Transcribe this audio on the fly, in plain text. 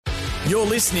You're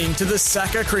listening to the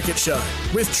SACA Cricket Show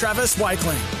with Travis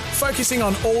Wakeling, focusing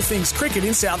on all things cricket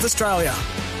in South Australia.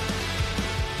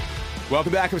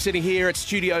 Welcome back. I'm sitting here at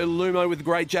Studio Lumo with the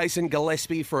great Jason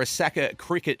Gillespie for a SACA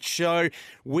Cricket Show.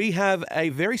 We have a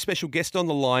very special guest on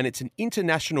the line. It's an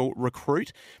international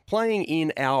recruit playing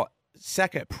in our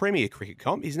SACA Premier Cricket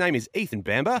Comp. His name is Ethan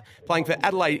BAMBER, playing for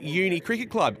Adelaide Uni Cricket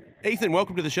Club. Ethan,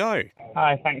 welcome to the show.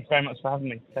 Hi, thanks very much for having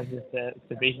me. Pleasure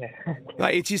to be here.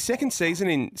 Mate, it's your second season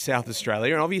in South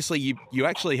Australia, and obviously you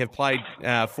actually have played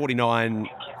 49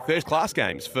 first-class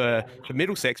games for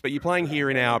Middlesex, but you're playing here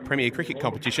in our Premier Cricket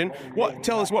competition.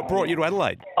 Tell us what brought you to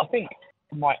Adelaide? I think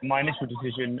my initial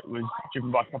decision was driven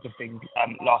by a couple of things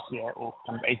last year, or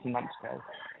kind of 18 months ago.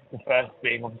 The first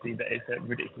being obviously that it's a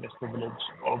ridiculous privilege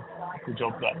of the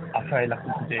job that I'm very lucky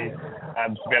to do,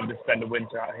 to be able to spend a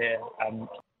winter out here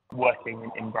working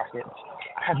in brackets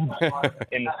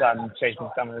in the sun, chasing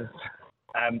summers,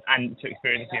 and to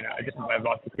experience a different way of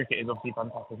life. The cricket is obviously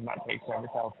fantastic and that takes care of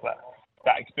itself, but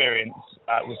that experience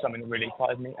was something that really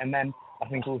excited me. And then I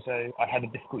think also I had a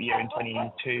difficult year in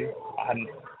 2022. I hadn't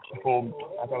performed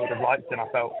as I would have liked, and I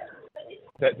felt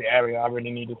that the area I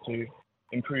really needed to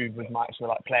improve was my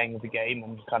actual playing of the game,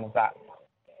 and kind of that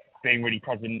being really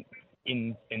present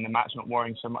in the match, not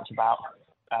worrying so much about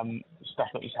stuff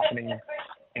that was happening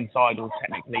inside or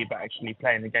technically, but actually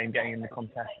playing the game, getting in the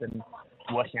contest and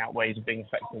working out ways of being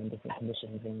effective in different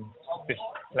conditions. And this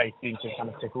place seemed to kind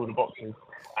of tick all the boxes.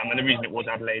 And the reason it was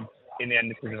Adelaide in the end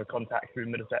because of a contact through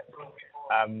Middlesex.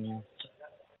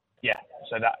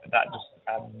 So that just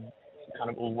kind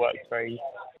of all worked very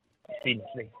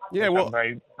seamlessly. Yeah, well, I'm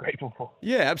very grateful for.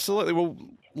 Yeah, absolutely. Well,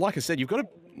 like I said,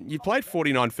 you've played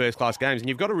 49 first-class games and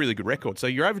you've got a really good record. So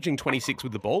you're averaging 26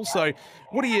 with the ball. So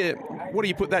what do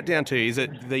you put that down to? Is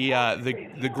it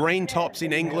the green tops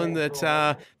in England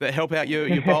that help out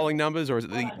your bowling numbers, or is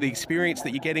it the experience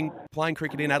that you're getting playing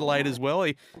cricket in Adelaide as well?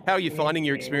 How are you finding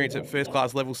your experience at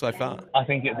first-class level so far? I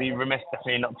think it'd be remiss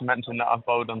definitely not to mention that I've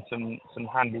bowled on some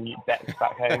handy decks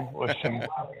back home with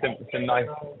some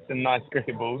nice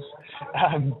cricket balls.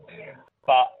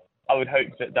 But I would hope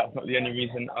that that's not the only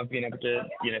reason I've been able to,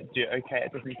 do okay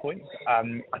at different points.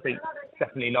 I think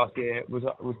definitely last year was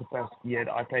the first year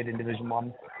that I played in Division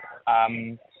 1,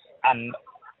 and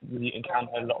we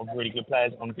encountered a lot of really good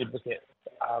players on good wickets.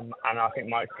 And I think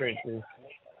my experiences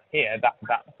here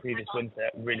that previous winter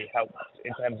really helped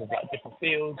in terms of different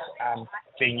fields and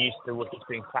being used to wickets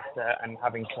being flatter and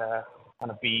having to kind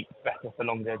of be better for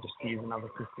longer, just to use another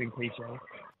cliche.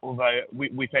 Although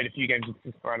we played a few games with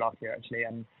Peterborough last year actually,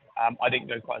 and I didn't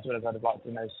go quite as well as I'd have liked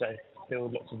to know, so still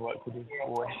lots of work to do,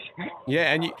 always.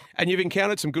 Yeah, and you've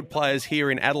encountered some good players here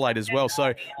in Adelaide as well.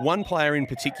 So one player in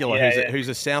particular who's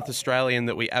a South Australian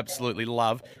that we absolutely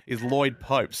love is Lloyd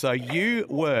Pope. So you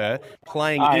were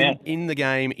playing in the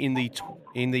game in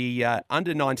the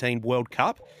Under-19 World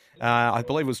Cup, I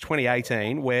believe it was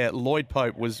 2018, where Lloyd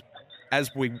Pope was, as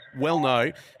we well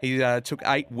know, he took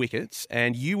 8 wickets,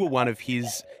 and you were one of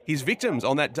his victims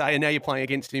on that day, and now you're playing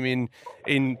against him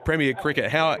in Premier Cricket.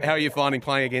 How are you finding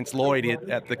playing against Lloyd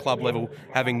at the club level,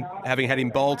 having had him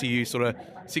bowl to you sort of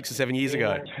 6 or 7 years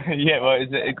ago? Yeah, well,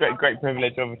 it's a great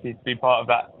privilege, obviously, to be part of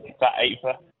that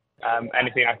eighter.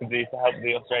 Anything I can do to help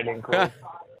the Australian cause.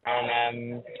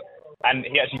 And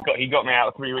he got me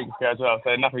out 3 weeks ago as well,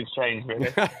 so nothing's changed really.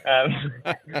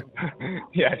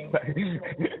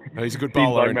 He's a good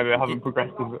bowler. Like maybe I haven't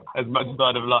progressed as much as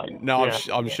I'd have liked. No,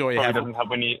 I'm sure you haven't. Doesn't help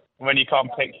when you can't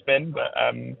pick spin, but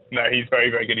no, he's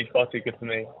very, very good. He's far too good for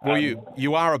me. Well,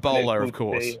 you are a bowler, of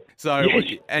course. So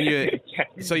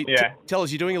tell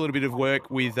us, you're doing a little bit of work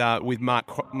with Mark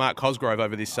Cosgrove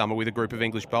over this summer with a group of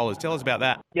English bowlers. Tell us about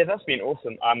that. Yeah, that's been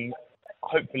awesome.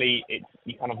 Hopefully it's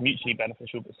kind of mutually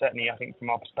beneficial, but certainly I think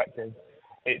from our perspective,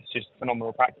 it's just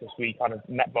phenomenal practice. We kind of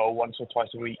net bowl once or twice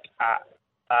a week at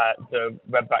the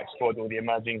Redback squad or the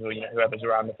emergings or whoever's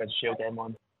around if there's a Shield game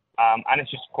on. And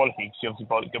it's just quality because you obviously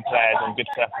bowl at good players on good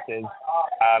surfaces.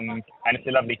 And it's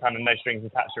a lovely kind of no strings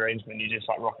attached arrangement. You just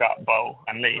rock up, bowl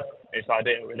and leave. It's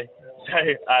ideal really. So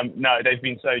no, they've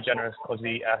been so generous,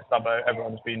 Cosy, Stubbo,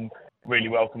 everyone's been really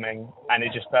welcoming, and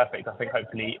it's just perfect. I think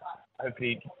hopefully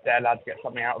their lads get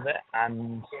something out of it,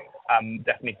 and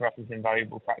definitely for us it's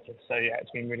invaluable practice. So yeah, it's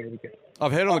been really, really good.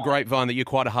 I've heard on the grapevine that you're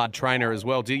quite a hard trainer as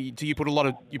well. Do you you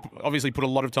obviously put a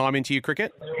lot of time into your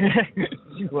cricket?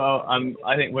 Well,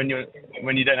 I think when you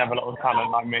don't have a lot of talent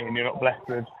like me and you're not blessed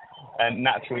with a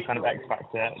natural kind of X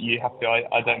factor, you have to.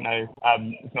 I don't know.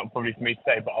 It's not probably for me to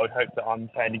say, but I would hope that I'm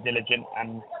fairly diligent,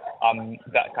 and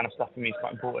that kind of stuff for me is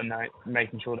quite important.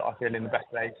 Making sure that I feel in the best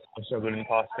place. I've struggled in the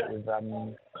past with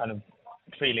kind of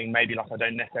feeling maybe like I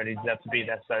don't necessarily deserve to be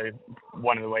there. So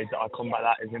one of the ways that I combat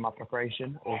that is in my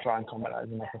preparation, or try and combat that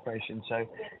is in my preparation. So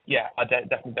yeah, I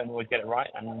definitely don't always get it right,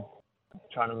 and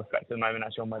trying to reflect at the moment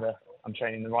actually on whether I'm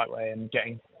training the right way and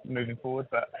moving forward.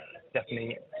 But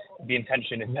definitely the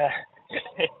intention is there.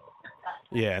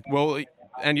 Yeah, well,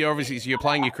 and you're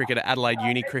playing your cricket at Adelaide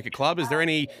Uni Cricket Club. Are there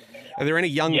any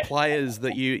young players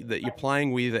that you're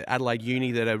playing with at Adelaide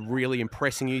Uni that are really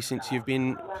impressing you since you've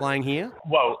been playing here?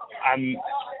 Well,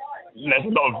 there's a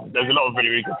lot of really,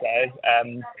 really good players.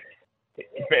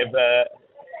 A bit of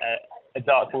a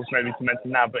dark horse maybe to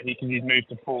mention now, but he's moved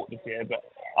to Fort this year. But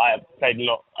I played a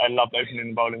lot. I loved opening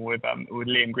the bowling with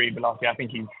Liam Griever last year. I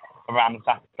think he's around the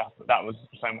SACA stuff, but that was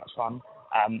so much fun.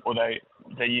 Although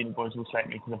the uni boys will slate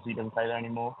me because obviously he doesn't play there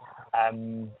anymore.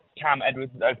 Cam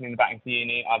Edwards is opening the batting for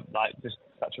uni. I'm just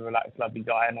such a relaxed, lovely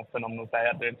guy and a phenomenal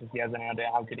player. I don't think he has any idea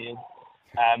how good he is.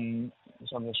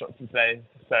 Some of the shots he plays.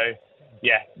 So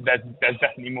yeah, there's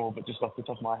definitely more, but just off the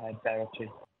top of my head, there are two.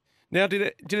 Now, did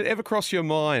it ever cross your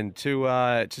mind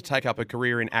to take up a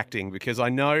career in acting? Because I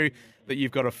know that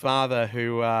you've got a father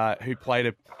who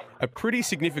played a pretty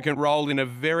significant role in a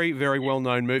very, very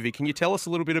well-known movie. Can you tell us a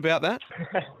little bit about that?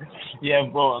 Yeah,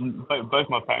 well, both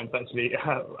my parents actually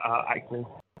are actors,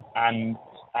 and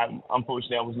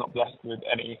unfortunately I was not blessed with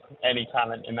any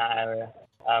talent in that area.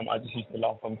 I just used to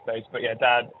laugh on stage. But yeah,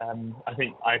 Dad,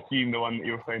 I assume the one that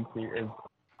you're referring to is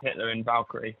Hitler in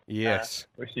Valkyrie. Yes.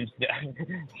 Which is,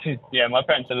 yeah, my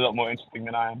parents are a lot more interesting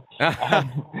than I am.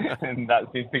 And that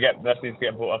seems to get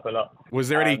brought up a lot. Was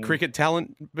there any cricket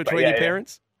talent between your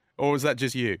parents? Or was that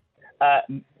just you? I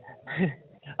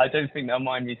don't think they'll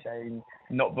mind me saying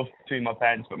not between my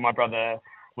parents, but my brother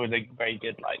was a very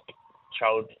good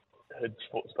childhood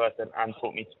sports person and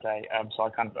taught me to play. So I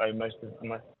kind of owe most of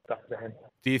my stuff to him.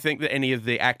 Do you think that any of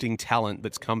the acting talent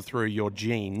that's come through your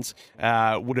genes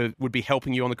would be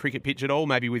helping you on the cricket pitch at all?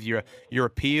 Maybe with your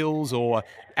appeals or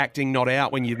acting not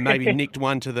out when you've maybe nicked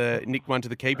one to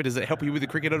the keeper. Does it help you with the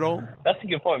cricket at all? That's a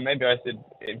good point. Maybe I should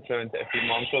influence it a few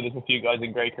more. I'm sure there's a few guys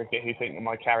in grey cricket who think that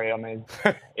my carry on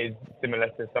is similar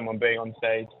to someone being on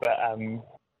stage, but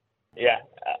yeah,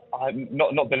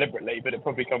 not deliberately, but it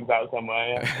probably comes out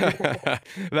somewhere. Yeah.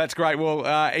 That's great.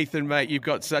 Well, Ethan, mate, you've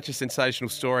got such a sensational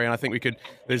story, and I think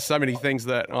there's so many things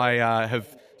that I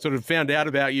have sort of found out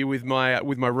about you with my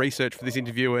research for this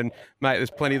interview, and mate, there's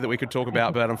plenty that we could talk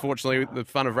about, but unfortunately, the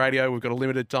fun of radio, we've got a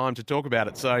limited time to talk about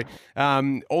it. So,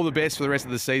 all the best for the rest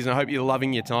of the season. I hope you're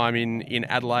loving your time in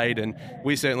Adelaide, and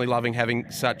we're certainly loving having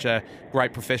such a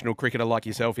great professional cricketer like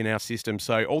yourself in our system.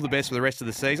 So, all the best for the rest of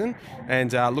the season,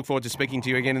 and look forward to speaking to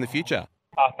you again in the future.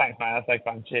 Oh, thanks, man. That's so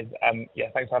fun. Cheers. Yeah,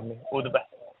 thanks for having me. All the best.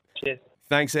 Cheers.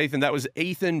 Thanks, Ethan. That was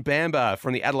Ethan BAMBER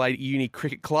from the Adelaide Uni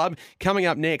Cricket Club. Coming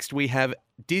up next, we have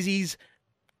Dizzy's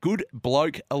Good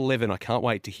Bloke 11. I can't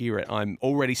wait to hear it. I'm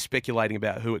already speculating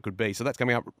about who it could be. So that's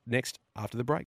coming up next after the break.